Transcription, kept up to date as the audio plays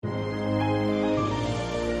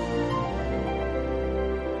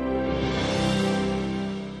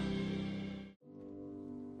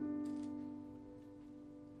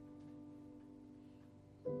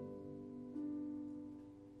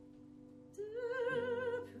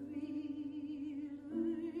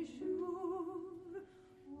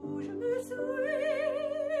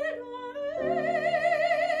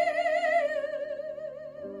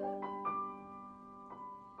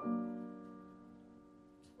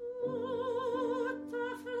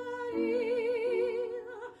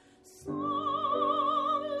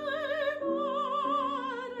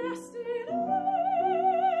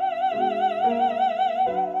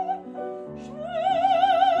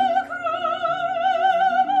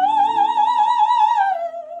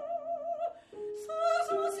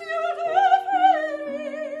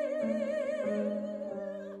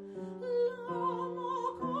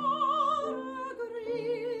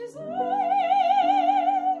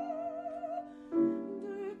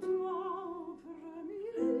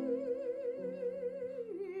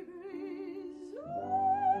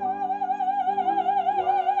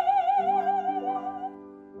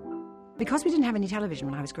Because we didn't have any television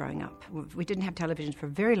when I was growing up, we didn't have television for a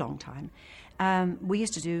very long time, we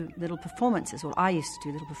used to do little performances, or I used to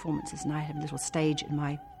do little performances, and I had a little stage in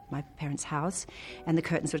my parents' house, and the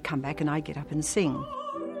curtains would come back and I'd get up and sing.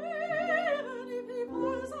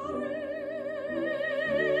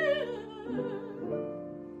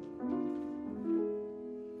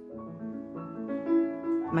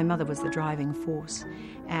 My mother was the driving force,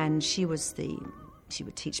 and she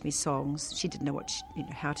would teach me songs. She didn't know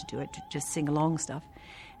how to do it, just sing along stuff.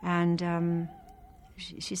 And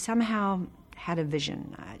she somehow had a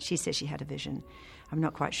vision. She says she had a vision. I'm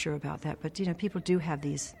not quite sure about that, but people do have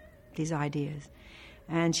these ideas.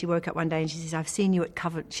 And she woke up one day and she says, "I've seen you at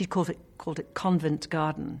Covent." She called it Covent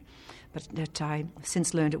Garden, but that I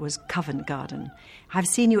since learned it was Covent Garden. "I've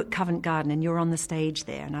seen you at Covent Garden and you're on the stage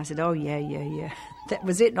there." And I said, "Oh, yeah." That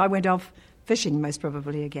was it. And I went off fishing, most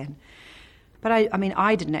probably, again. But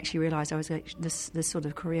I didn't actually realise this sort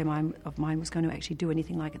of career of mine was going to actually do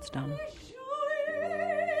anything like it's done.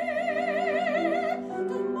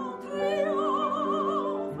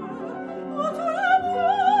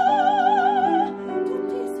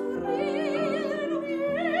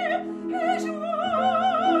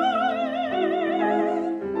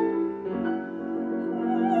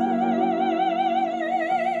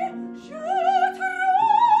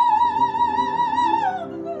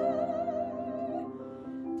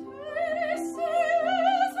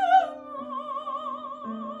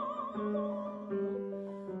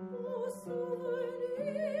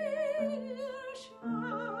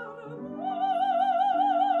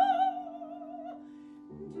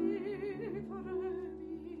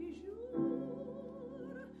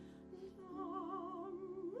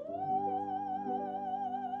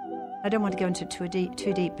 I don't want to go into it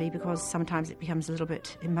too deeply because sometimes it becomes a little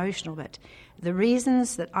bit emotional, but the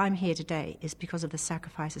reasons that I'm here today is because of the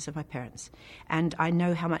sacrifices of my parents, and I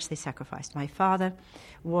know how much they sacrificed. My father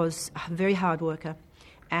was a very hard worker,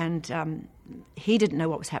 and he didn't know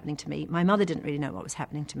what was happening to me. My mother didn't really know what was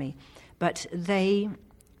happening to me, but they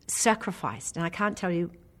sacrificed, and I can't tell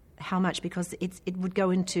you how much because it would go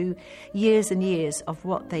into years and years of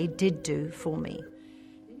what they did do for me.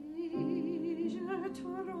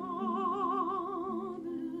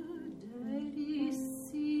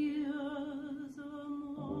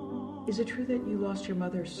 Is it true that you lost your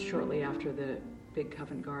mother shortly after the big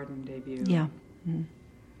Covent Garden debut? Yeah. Mm.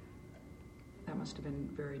 That must have been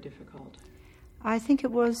very difficult. I think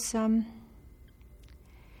it was...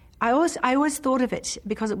 I always thought of it,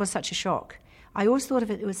 because it was such a shock, I always thought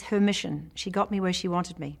of it was her mission. She got me where she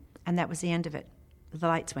wanted me, and that was the end of it. The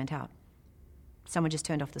lights went out. Someone just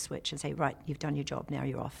turned off the switch and say, "Right, you've done your job, now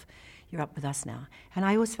you're off. You're up with us now." And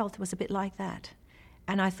I always felt it was a bit like that.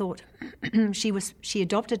 And I thought, she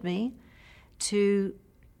adopted me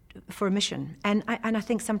for a mission. And I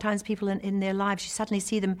think sometimes people in their lives, you suddenly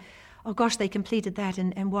see them, oh gosh, they completed that,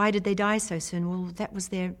 and why did they die so soon? Well, that was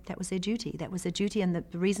their duty. That was their duty, and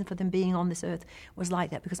the reason for them being on this earth was like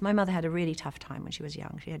that. Because my mother had a really tough time when she was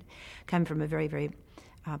young. She had come from a very, very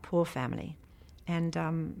poor family. And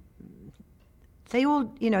they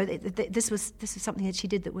all, this was something that she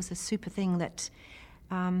did that was a super thing that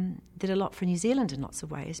did a lot for New Zealand in lots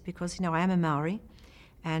of ways, because I am a Maori,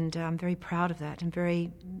 and I'm very proud of that, and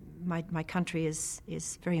my country is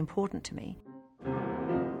very important to me.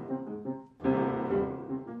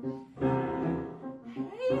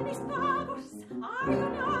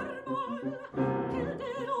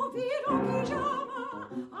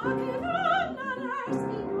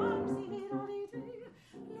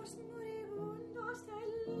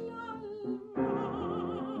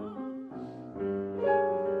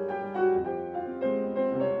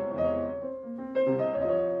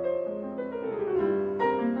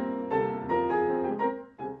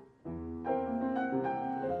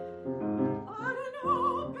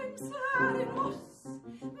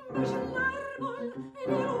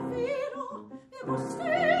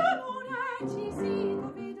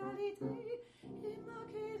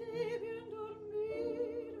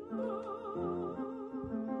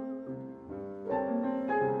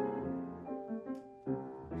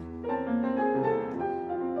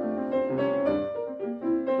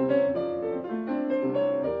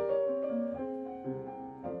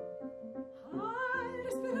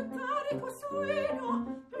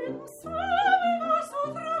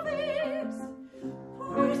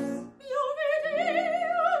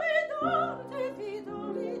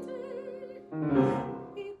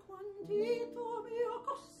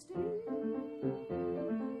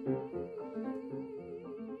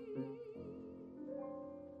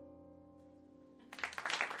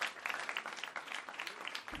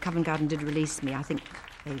 Covent Garden did release me. I think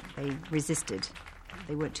they resisted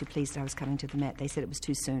they weren't too pleased that I was coming to the Met. They said it was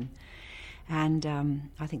too soon. And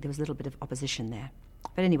I think there was a little bit of opposition there.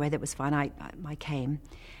 But anyway, that was fine. I came.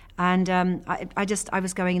 And I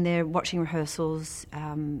was going in there, watching rehearsals,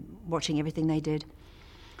 watching everything they did.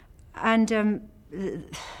 And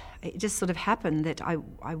it just sort of happened that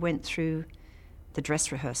I went through the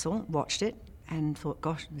dress rehearsal, watched it, and thought,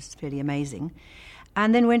 gosh, this is pretty amazing.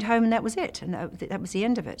 And then went home, and that was it. And that was the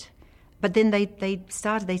end of it. But then they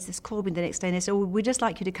just called me the next day, and they said, oh, we'd just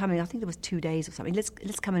like you to come in. I think there was 2 days or something. Let's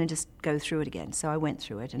come in and just go through it again. So I went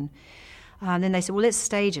through it, and then they said, well, let's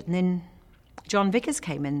stage it. And then John Vickers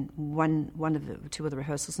came in one of the two of the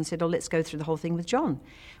rehearsals and said, oh, let's go through the whole thing with John,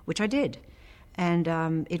 which I did. And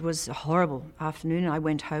it was a horrible afternoon, and I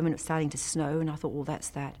went home, and it was starting to snow, and I thought, well, that's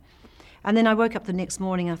that. And then I woke up the next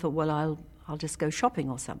morning, and I thought, well, I'll just go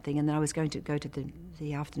shopping or something, and then I was going to go to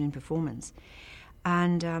the afternoon performance.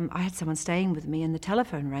 And I had someone staying with me, and the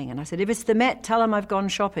telephone rang, and I said, if it's the Met, tell them I've gone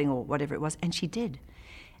shopping, or whatever it was. And she did.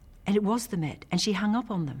 And it was the Met, and she hung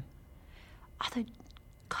up on them. I thought,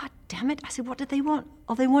 God damn it. I said, what did they want?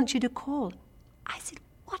 Oh, they want you to call. I said,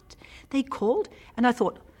 what? They called? And I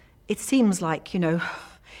thought, it seems like,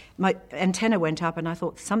 my antenna went up, and I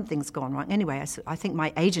thought, something's gone wrong. Anyway, I think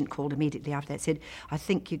my agent called immediately after that, said, I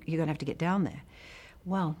think you're going to have to get down there.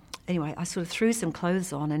 Well, anyway, I sort of threw some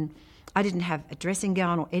clothes on, and I didn't have a dressing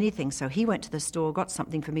gown or anything, so he went to the store, got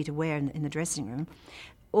something for me to wear in the dressing room.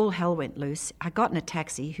 All hell went loose. I got in a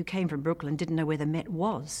taxi, who came from Brooklyn, didn't know where the Met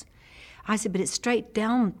was. I said, but it's straight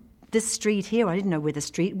down this street here. I didn't know where the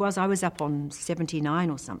street was. I was up on 79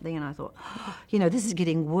 or something, and I thought, this is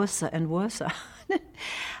getting worse and worse.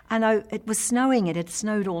 And it was snowing. It had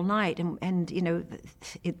snowed all night, and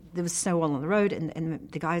there was snow all on the road, and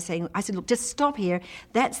the guy was saying, I said, look, just stop here.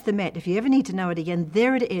 That's the Met. If you ever need to know it again,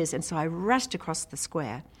 there it is. And so I rushed across the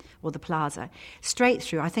square, or the plaza, straight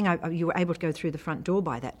through. I think you were able to go through the front door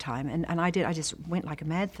by that time, and I did. I just went like a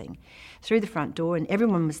mad thing through the front door, and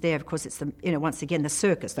everyone was there. Of course, it's once again the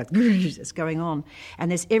circus like is going on,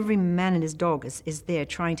 and there's every man and his dog is there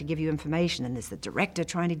trying to give you information, and there's the director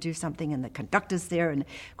trying to do something, and the conductor's there, and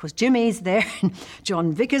of course Jimmy's there, and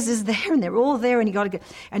John Vickers is there, and they're all there, and you got to go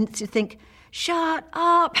and to think, shut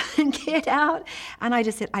up and get out. And I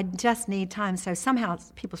just said, I just need time. So somehow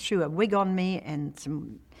people threw a wig on me and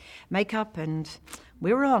some makeup, and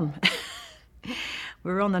we were on.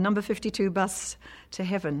 We were on the number 52 bus to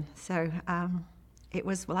heaven. So it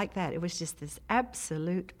was like that. It was just this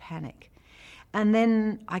absolute panic. And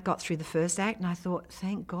then I got through the first act, and I thought,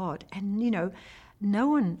 thank God. And,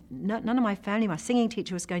 none of my family, my singing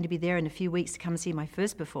teacher was going to be there in a few weeks to come and see my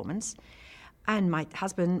first performance. And my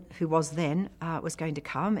husband, who was then, was going to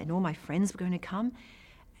come, and all my friends were going to come.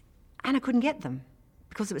 And I couldn't get them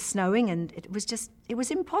because it was snowing, and it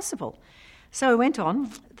was impossible. So I went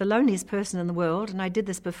on, the loneliest person in the world, and I did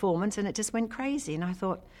this performance, and it just went crazy. And I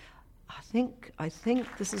thought, I think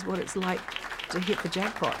this is what it's like to hit the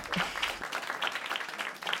jackpot.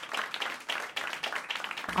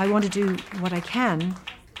 I want to do what I can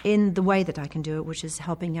in the way that I can do it, which is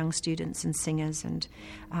helping young students and singers, and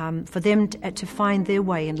for them to find their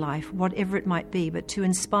way in life, whatever it might be, but to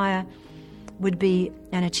inspire would be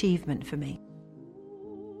an achievement for me.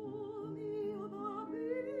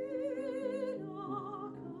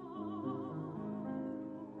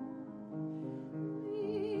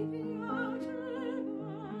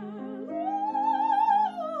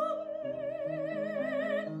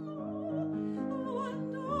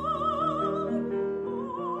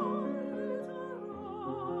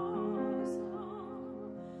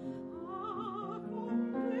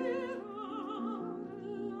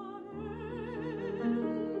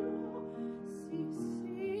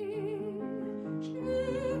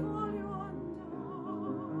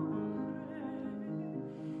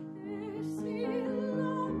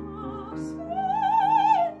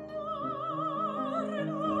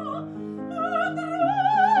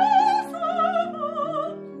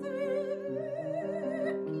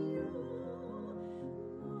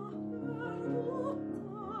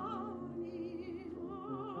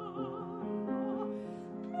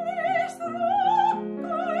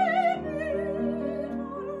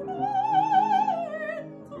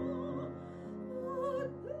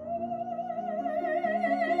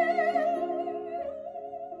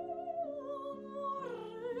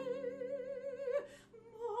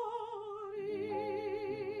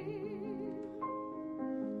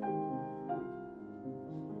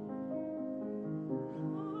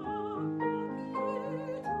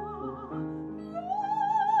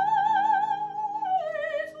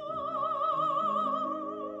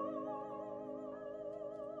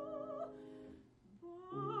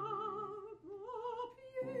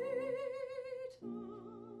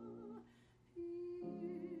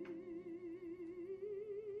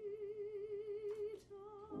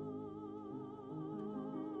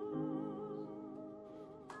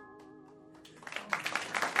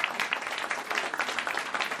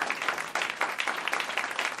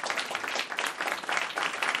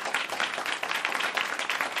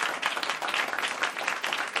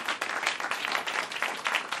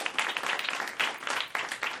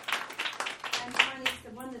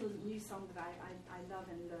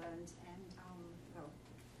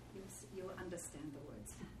 understand the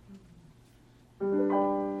words.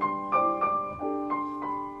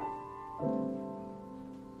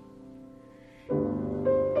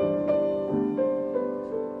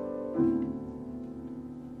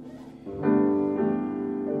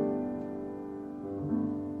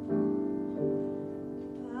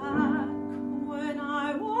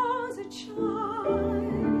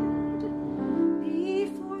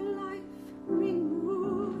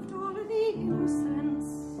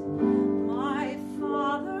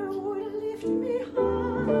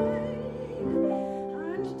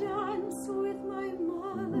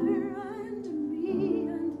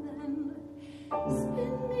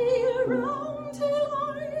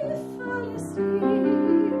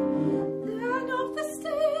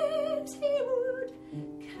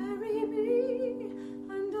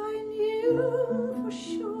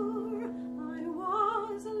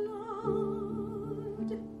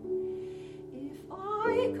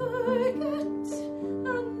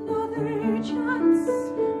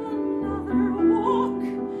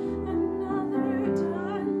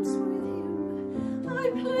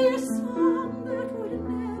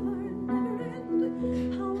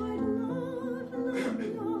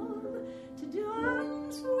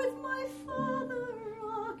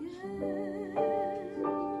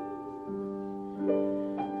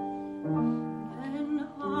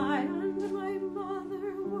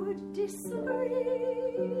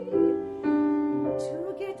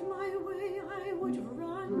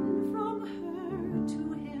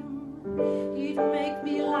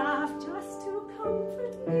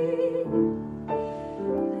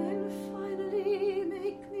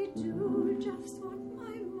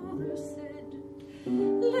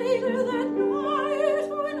 Later that